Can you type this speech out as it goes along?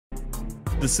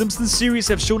The Simpsons series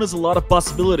have shown us a lot of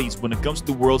possibilities when it comes to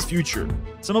the world's future.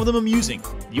 Some of them amusing,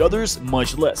 the others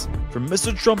much less. From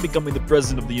Mr. Trump becoming the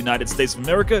President of the United States of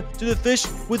America to the fish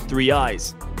with 3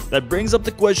 eyes. That brings up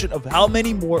the question of how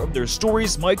many more of their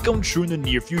stories might come true in the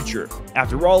near future.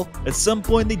 After all, at some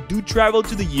point they do travel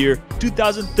to the year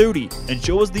 2030 and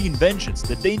show us the inventions,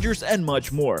 the dangers, and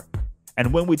much more.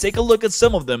 And when we take a look at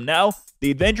some of them now, the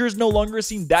adventures no longer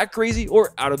seem that crazy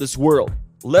or out of this world.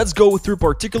 Let's go through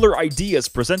particular ideas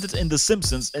presented in The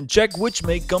Simpsons and check which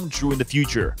may come true in the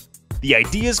future. The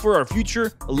ideas for our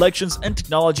future, elections, and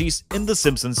technologies in The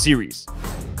Simpsons series.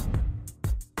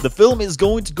 The film is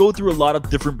going to go through a lot of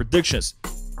different predictions,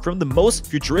 from the most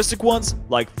futuristic ones,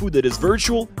 like food that is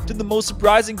virtual, to the most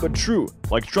surprising but true,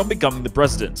 like Trump becoming the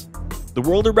president. The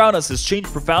world around us has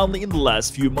changed profoundly in the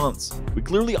last few months. We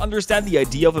clearly understand the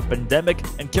idea of a pandemic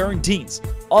and quarantines,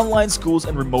 online schools,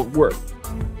 and remote work.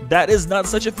 That is not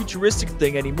such a futuristic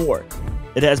thing anymore.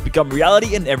 It has become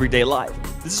reality in everyday life.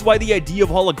 This is why the idea of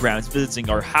holograms visiting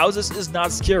our houses is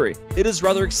not scary, it is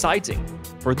rather exciting.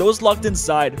 For those locked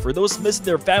inside, for those missing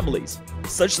their families,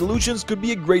 such solutions could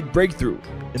be a great breakthrough.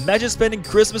 Imagine spending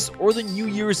Christmas or the New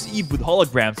Year's Eve with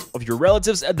holograms of your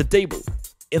relatives at the table.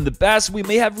 In the past, we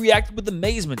may have reacted with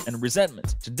amazement and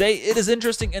resentment. Today, it is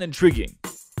interesting and intriguing.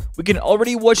 We can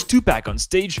already watch Tupac on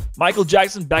stage, Michael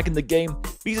Jackson back in the game,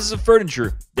 pieces of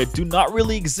furniture that do not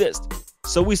really exist.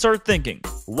 So we start thinking,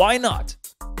 why not?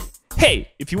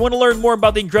 Hey, if you want to learn more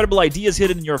about the incredible ideas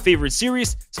hidden in your favorite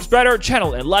series, subscribe to our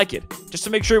channel and like it, just to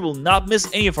make sure you will not miss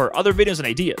any of our other videos and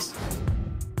ideas.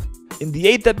 In the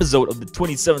 8th episode of the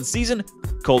 27th season,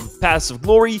 called Paths of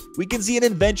Glory, we can see an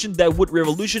invention that would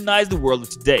revolutionize the world of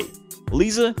today.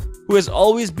 Lisa, who has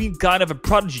always been kind of a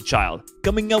prodigy child,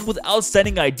 coming up with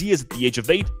outstanding ideas at the age of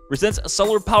 8, presents a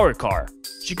solar power car.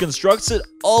 She constructs it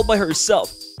all by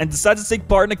herself and decides to take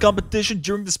part in a competition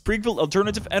during the Springfield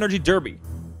Alternative Energy Derby.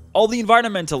 All the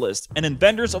environmentalists and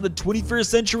inventors of the 21st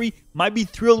century might be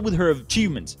thrilled with her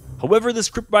achievement. However, the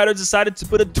scriptwriter decided to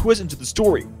put a twist into the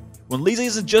story. When Lisa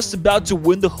is just about to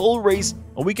win the whole race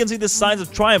and we can see the signs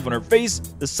of triumph on her face,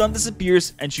 the sun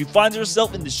disappears and she finds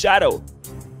herself in the shadow.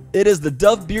 It is the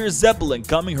Duff Beer Zeppelin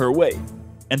coming her way.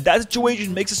 And that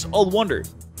situation makes us all wonder,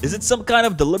 is it some kind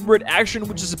of deliberate action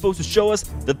which is supposed to show us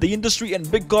that the industry and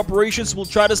big corporations will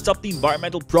try to stop the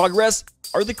environmental progress?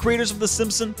 Are the creators of The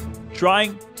Simpsons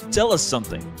trying to tell us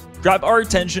something, grab our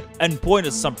attention, and point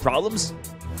at some problems?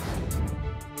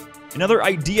 Another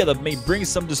idea that may bring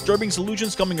some disturbing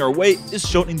solutions coming our way is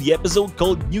shown in the episode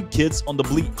called New Kids on the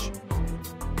Bleach.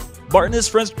 Bart and his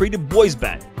friends created a boys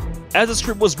band. As the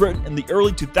script was written in the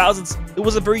early 2000s, it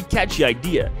was a very catchy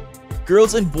idea.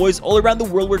 Girls and boys all around the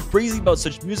world were crazy about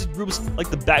such music groups like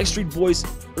the Backstreet Boys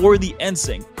or the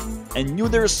NSYNC, and knew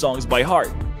their songs by heart.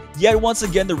 Yet once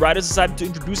again, the writers decided to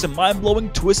introduce a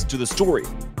mind-blowing twist to the story.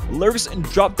 The lyrics in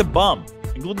Drop the Bomb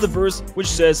include the verse which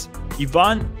says,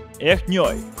 Ivan echt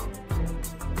neu.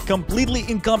 Completely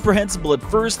incomprehensible at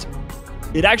first,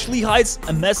 it actually hides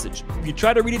a message. If you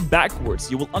try to read it backwards,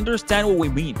 you will understand what we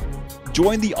mean.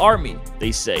 Join the army,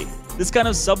 they say. This kind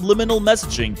of subliminal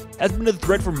messaging has been a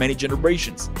threat for many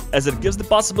generations, as it gives the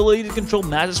possibility to control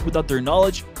masses without their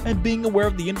knowledge and being aware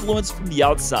of the influence from the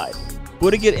outside.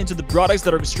 Putting it into the products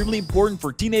that are extremely important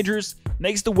for teenagers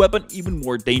makes the weapon even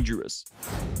more dangerous.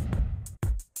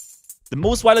 The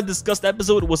most widely discussed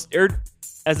episode was aired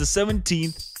as the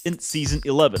 17th in season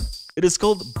 11. It is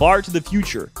called Bar to the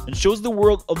Future and shows the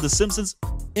world of The Simpsons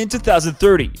in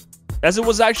 2030. As it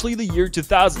was actually the year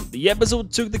 2000, the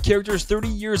episode took the characters 30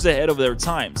 years ahead of their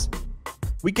times.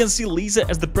 We can see Lisa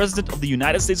as the President of the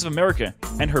United States of America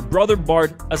and her brother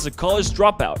Bart as a college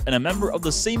dropout and a member of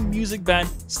the same music band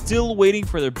still waiting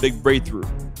for their big breakthrough.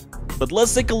 But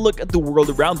let's take a look at the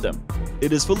world around them.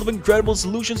 It is full of incredible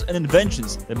solutions and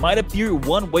inventions that might appear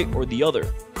one way or the other.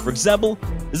 For example,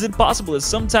 is it possible that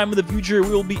sometime in the future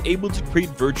we will be able to create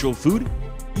virtual food?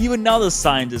 Even now the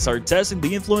scientists are testing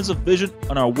the influence of vision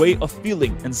on our way of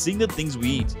feeling and seeing the things we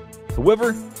eat.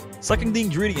 However, sucking the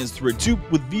ingredients through a tube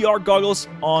with VR goggles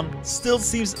on still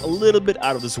seems a little bit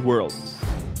out of this world.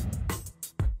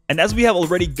 And as we have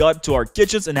already got to our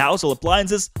kitchens and household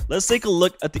appliances, let's take a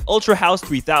look at the Ultra House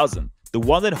 3000, the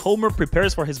one that Homer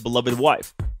prepares for his beloved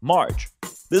wife, Marge.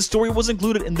 This story was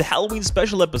included in the Halloween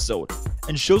special episode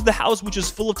and shows the house which is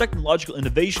full of technological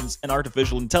innovations and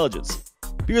artificial intelligence.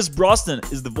 Pierce Brosnan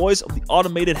is the voice of the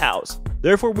automated house,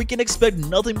 therefore we can expect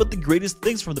nothing but the greatest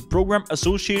things from the program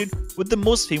associated with the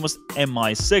most famous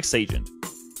MI6 agent.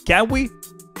 Can we?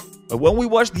 But when we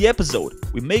watch the episode,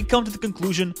 we may come to the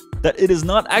conclusion that it is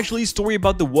not actually a story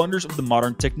about the wonders of the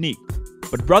modern technique,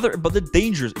 but rather about the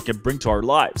dangers it can bring to our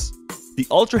lives. The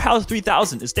Ultra House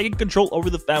 3000 is taking control over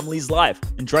the family's life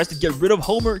and tries to get rid of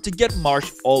Homer to get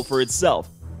Marge all for itself.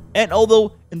 And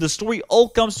although in the story all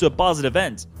comes to a positive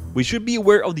end, we should be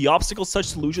aware of the obstacles such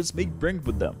solutions may bring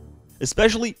with them,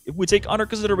 especially if we take under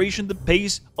consideration the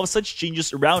pace of such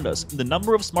changes around us and the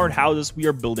number of smart houses we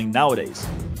are building nowadays.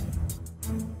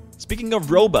 Speaking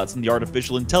of robots and the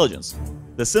artificial intelligence,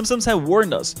 the Simpsons have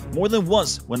warned us more than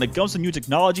once when it comes to new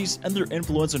technologies and their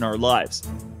influence on our lives.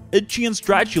 Itchy and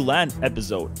Scratchy Land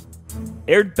episode,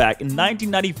 aired back in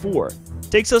 1994,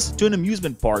 takes us to an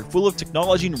amusement park full of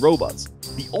technology and robots.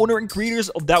 The owner and creators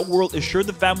of that world assure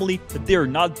the family that they are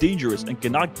not dangerous and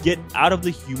cannot get out of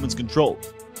the humans' control.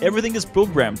 Everything is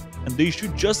programmed and they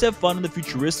should just have fun in the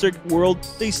futuristic world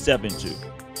they step into.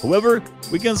 However,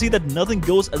 we can see that nothing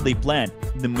goes as they plan,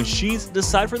 and the machines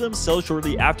decide for themselves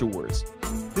shortly afterwards.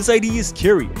 This idea is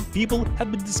scary and people have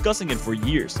been discussing it for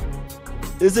years.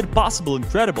 Is it possible and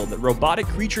credible that robotic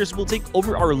creatures will take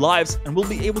over our lives and will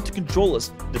be able to control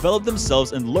us, develop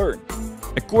themselves, and learn?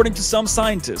 According to some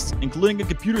scientists, including a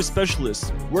computer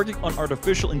specialist working on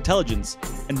artificial intelligence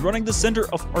and running the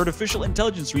Center of Artificial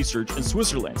Intelligence Research in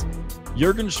Switzerland,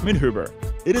 Jürgen Schmidhuber,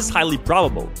 it is highly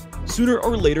probable. Sooner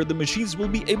or later, the machines will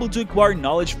be able to acquire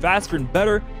knowledge faster and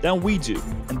better than we do,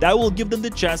 and that will give them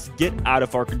the chance to get out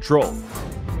of our control.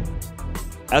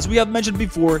 As we have mentioned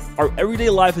before, our everyday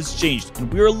life has changed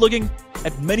and we are looking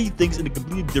at many things in a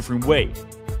completely different way.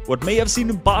 What may have seemed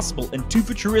impossible and too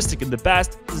futuristic in the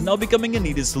past is now becoming a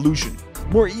needed solution,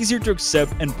 more easier to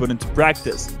accept and put into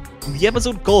practice. In the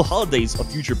episode called Holidays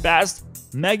of Future Past,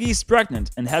 Maggie is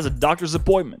pregnant and has a doctor's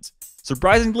appointment.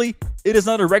 Surprisingly, it is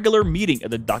not a regular meeting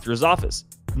at the doctor's office.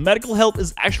 The medical help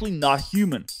is actually not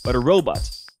human, but a robot.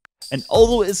 And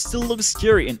although it still looks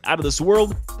scary and out of this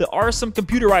world, there are some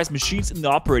computerized machines in the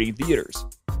operating theaters.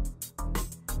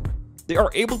 They are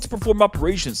able to perform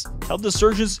operations, help the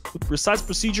surgeons with precise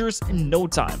procedures in no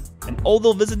time. And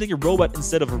although visiting a robot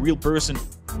instead of a real person,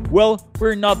 well,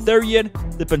 we're not there yet.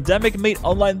 The pandemic made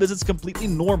online visits completely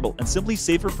normal and simply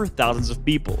safer for thousands of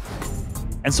people.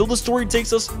 And so the story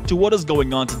takes us to what is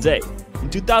going on today. In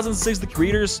 2006, the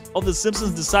creators of The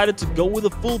Simpsons decided to go with a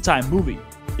full-time movie.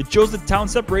 It shows the town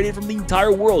separated from the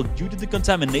entire world due to the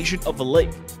contamination of a lake.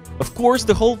 Of course,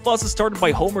 the whole fuss is started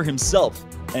by Homer himself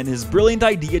and his brilliant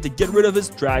idea to get rid of his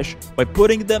trash by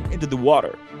putting them into the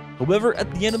water. However,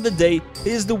 at the end of the day,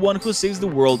 he is the one who saves the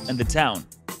world and the town.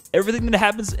 Everything that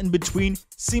happens in between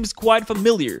seems quite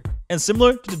familiar and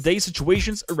similar to today's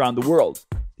situations around the world.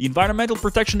 The Environmental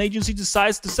Protection Agency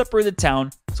decides to separate the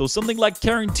town, so something like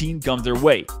quarantine comes their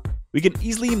way. We can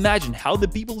easily imagine how the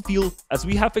people feel as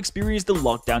we have experienced the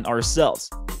lockdown ourselves.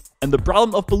 And the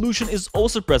problem of pollution is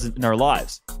also present in our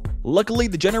lives. Luckily,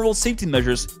 the general safety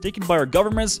measures taken by our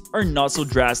governments are not so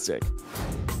drastic.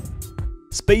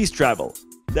 Space travel.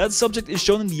 That subject is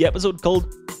shown in the episode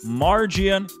called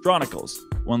Margian Chronicles,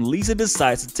 when Lisa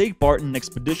decides to take part in an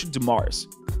expedition to Mars.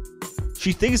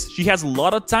 She thinks she has a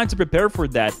lot of time to prepare for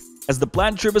that, as the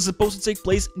planned trip is supposed to take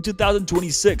place in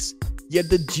 2026. Yet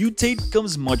the due date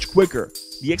comes much quicker.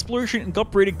 The Exploration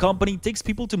Incorporated company takes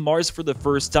people to Mars for the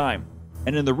first time.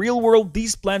 And in the real world,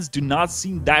 these plans do not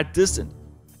seem that distant.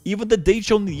 Even the date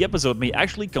shown in the episode may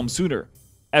actually come sooner,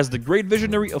 as the great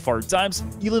visionary of our times,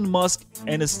 Elon Musk,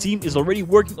 and his team is already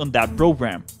working on that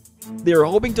program. They are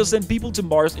hoping to send people to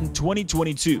Mars in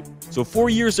 2022, so 4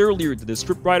 years earlier than the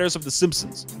scriptwriters of The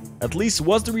Simpsons. At least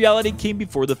once the reality came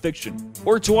before the fiction,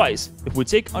 or twice if we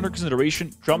take under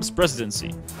consideration Trump's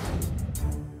presidency.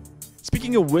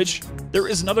 Speaking of which, there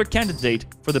is another candidate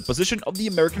for the position of the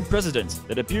American president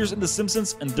that appears in The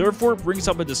Simpsons and therefore brings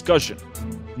up a discussion.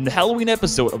 In the Halloween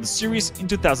episode of the series in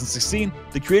 2016,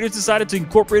 the creators decided to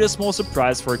incorporate a small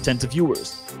surprise for attentive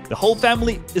viewers. The whole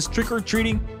family is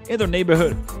trick-or-treating in their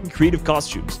neighborhood in creative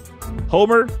costumes.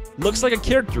 Homer looks like a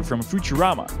character from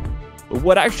Futurama. But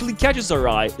what actually catches our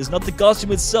eye is not the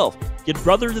costume itself, yet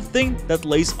rather the thing that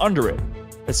lays under it.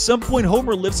 At some point,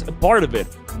 Homer lifts a part of it,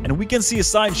 and we can see a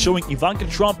sign showing Ivanka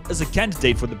Trump as a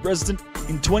candidate for the president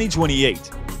in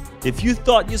 2028. If you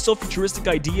thought you saw futuristic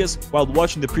ideas while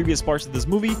watching the previous parts of this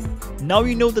movie, now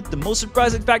you know that the most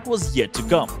surprising fact was yet to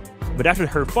come. But after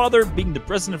her father being the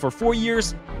president for 4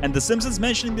 years, and The Simpsons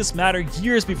mentioning this matter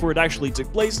years before it actually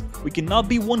took place, we cannot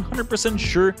be 100%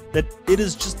 sure that it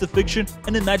is just the fiction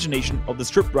and imagination of the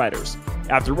scriptwriters.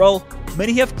 After all,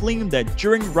 many have claimed that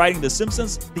during writing The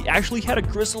Simpsons, they actually had a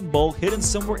crystal ball hidden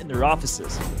somewhere in their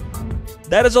offices.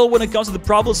 That is all when it comes to the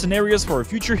probable scenarios for a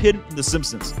future hidden in The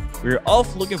Simpsons. We are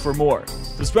off looking for more.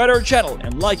 Subscribe to our channel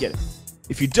and like it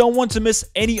if you don't want to miss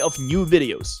any of new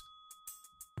videos.